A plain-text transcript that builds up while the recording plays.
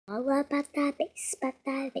All about that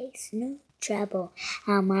bass, no trouble.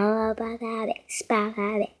 I'm all about that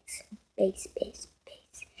bass.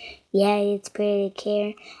 Yeah, it's pretty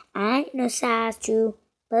clear. I ain't no size 2,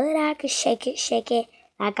 but I can shake it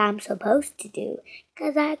like I'm supposed to do.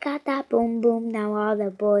 'Cause I got that boom boom, now all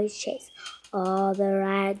the boys chase all the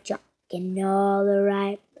right junk in all the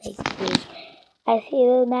right places. I see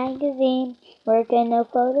the magazine, working the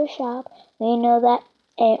Photoshop. We know that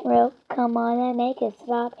ain't real, come on and make it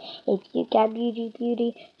stop. If you got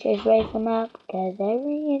beauty, just raise them up. 'Cause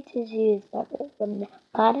every inch is used from the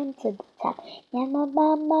bottom to the top. Yeah, my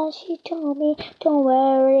mama, she told me, don't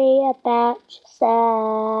worry about your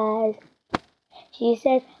size. She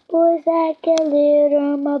says, boys, I get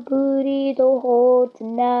little, my booty the whole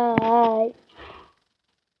tonight.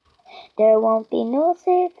 There won't be no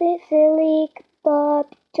silly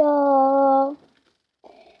Bobby doll.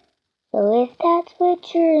 So if that's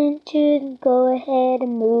what you're into, then go ahead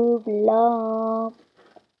and move along.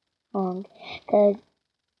 'Cause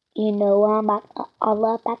you know I'm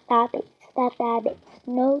all about that bass,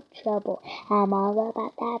 no trouble. I'm all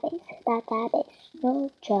about that bass, no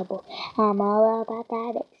trouble. I'm all about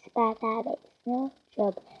that bass, no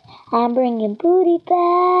trouble. I'm bringing booty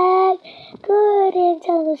back, good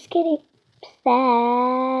until the skinny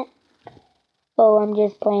fat. Oh, I'm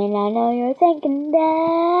just playing, I know you're thinking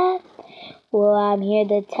that. Well, I'm here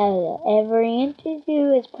to tell you, every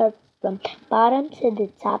interview is perfect from bottom to the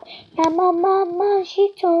top. Yeah, my mama,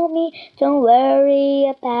 she told me, don't worry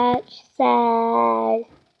about your size.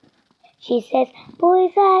 She says,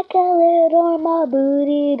 boys like a little my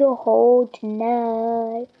booty to hold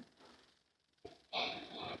tonight.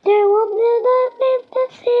 There won't be the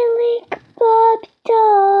silly Bobby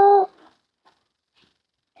doll.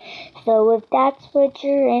 So if that's what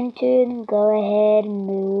you're into, then go ahead and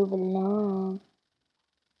move along.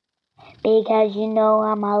 Because you know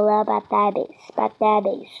I'm all about that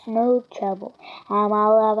bass, no trouble. I'm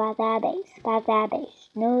all about that bass,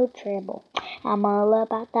 no trouble. I'm all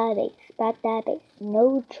about that bass,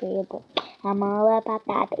 no trouble. I'm all about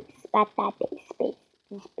that bass, bass.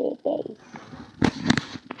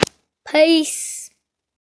 Peace.